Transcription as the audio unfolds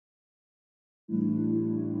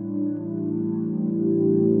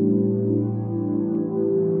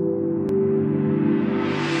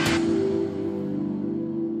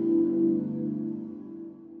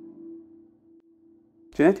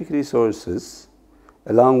Genetic resources,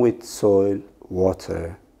 along with soil,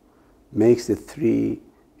 water, makes the three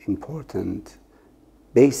important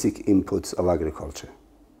basic inputs of agriculture.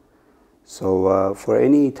 So for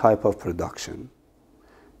any type of production,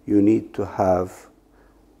 you need to have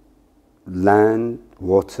land,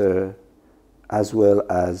 water, as well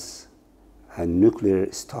as a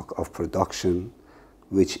nuclear stock of production,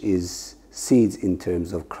 which is seeds in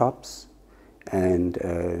terms of crops, and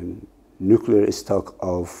nuclear stock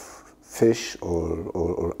of fish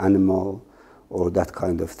or animal or that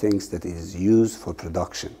kind of things that is used for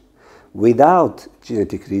production. Without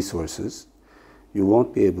genetic resources, you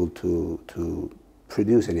won't be able to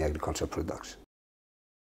produce any agricultural production.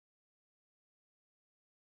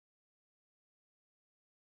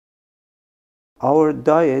 Our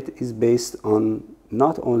diet is based on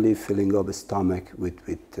not only filling up a stomach with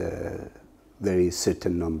very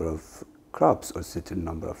certain number of crops or certain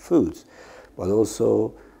number of foods, but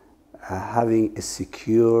also having a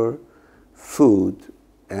secure food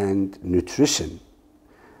and nutrition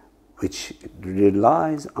which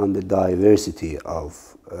relies on the diversity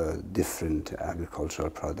of different agricultural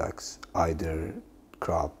products, either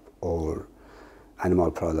crop or animal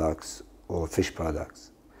products or fish products.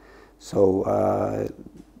 So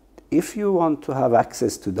if you want to have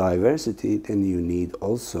access to diversity, then you need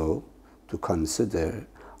also to consider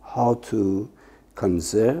how to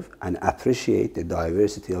conserve and appreciate the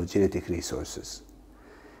diversity of genetic resources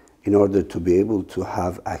in order to be able to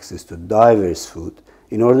have access to diverse food,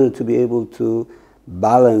 in order to be able to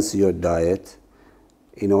balance your diet,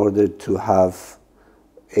 in order to have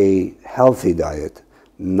a healthy diet,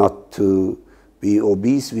 not to be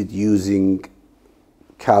obese with using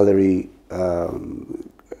calorie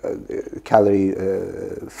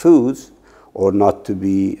foods, or not to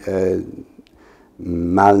be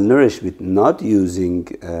malnourished with not using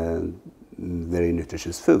very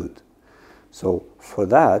nutritious food. So for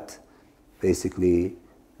that, basically,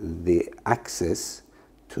 the access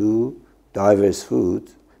to diverse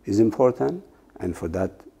food is important, and for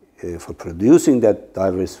that, for producing that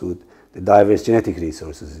diverse food, the diverse genetic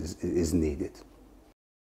resources is needed.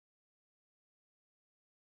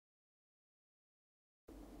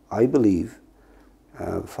 I believe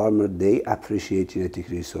farmers, they appreciate genetic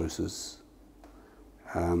resources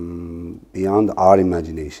beyond our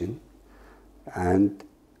imagination, and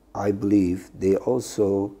I believe they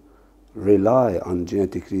also rely on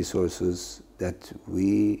genetic resources that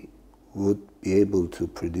we would be able to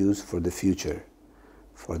produce for the future,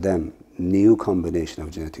 for them, new combination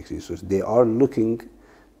of genetic resources. They are looking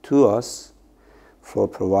to us for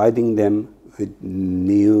providing them with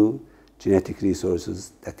new genetic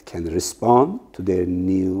resources that can respond to their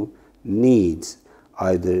new needs,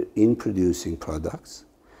 either in producing products,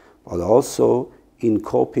 but also in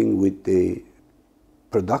coping with the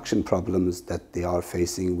production problems that they are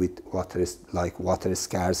facing with water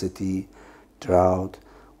scarcity, drought,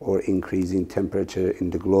 or increasing temperature in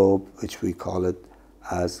the globe, which we call it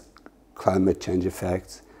as climate change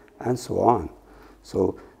effects, and so on.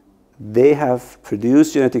 So they have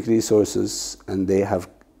produced genetic resources, and they have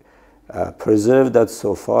preserved that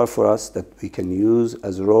so far for us that we can use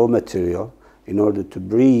as raw material in order to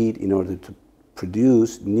breed, in order to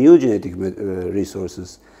produce new genetic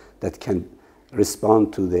resources that can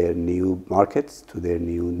respond to their new markets, to their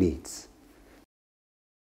new needs.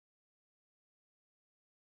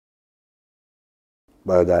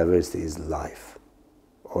 Biodiversity is life,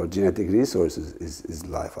 or genetic resources is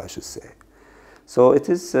life, I should say. So it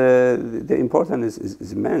is, the importance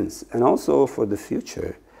is immense, and also for the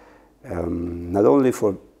future, not only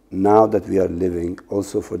for now that we are living,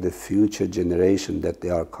 also for the future generation that they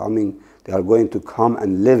are going to come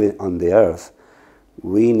and live on the earth.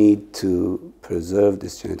 We need to preserve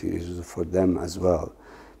this genetic resources for them as well.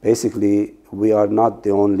 Basically, we are not the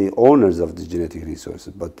only owners of the genetic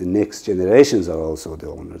resources, but the next generations are also the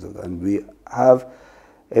owners of them. And we have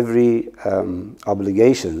every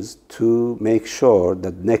obligations to make sure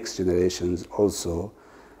that next generations also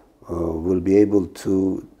will be able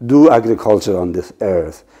to do agriculture on this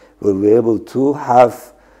earth, will be able to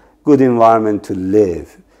have good environment to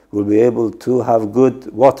live, will be able to have good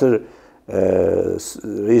water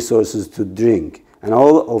resources to drink, and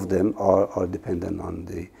all of them are dependent on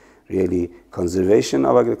the really conservation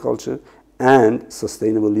of agriculture and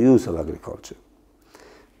sustainable use of agriculture.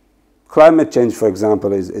 Climate change, for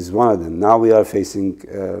example, is one of them. Now we are facing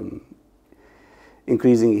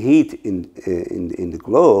increasing heat in the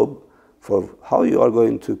globe, for how you are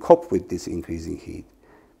going to cope with this increasing heat.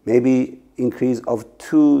 Maybe increase of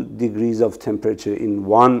 2 degrees of temperature in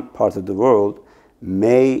one part of the world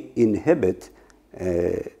may inhibit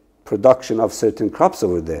production of certain crops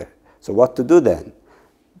over there. So what to do then?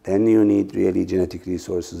 Then you need really genetic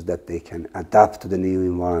resources that they can adapt to the new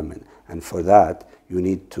environment. And for that, you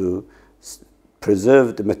need to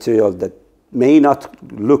preserve the material that may not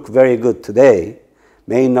look very good today,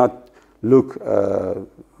 may not look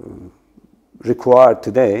required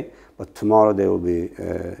today, but tomorrow they will be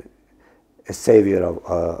a savior of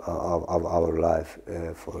our life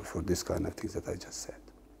for this kind of things that I just said.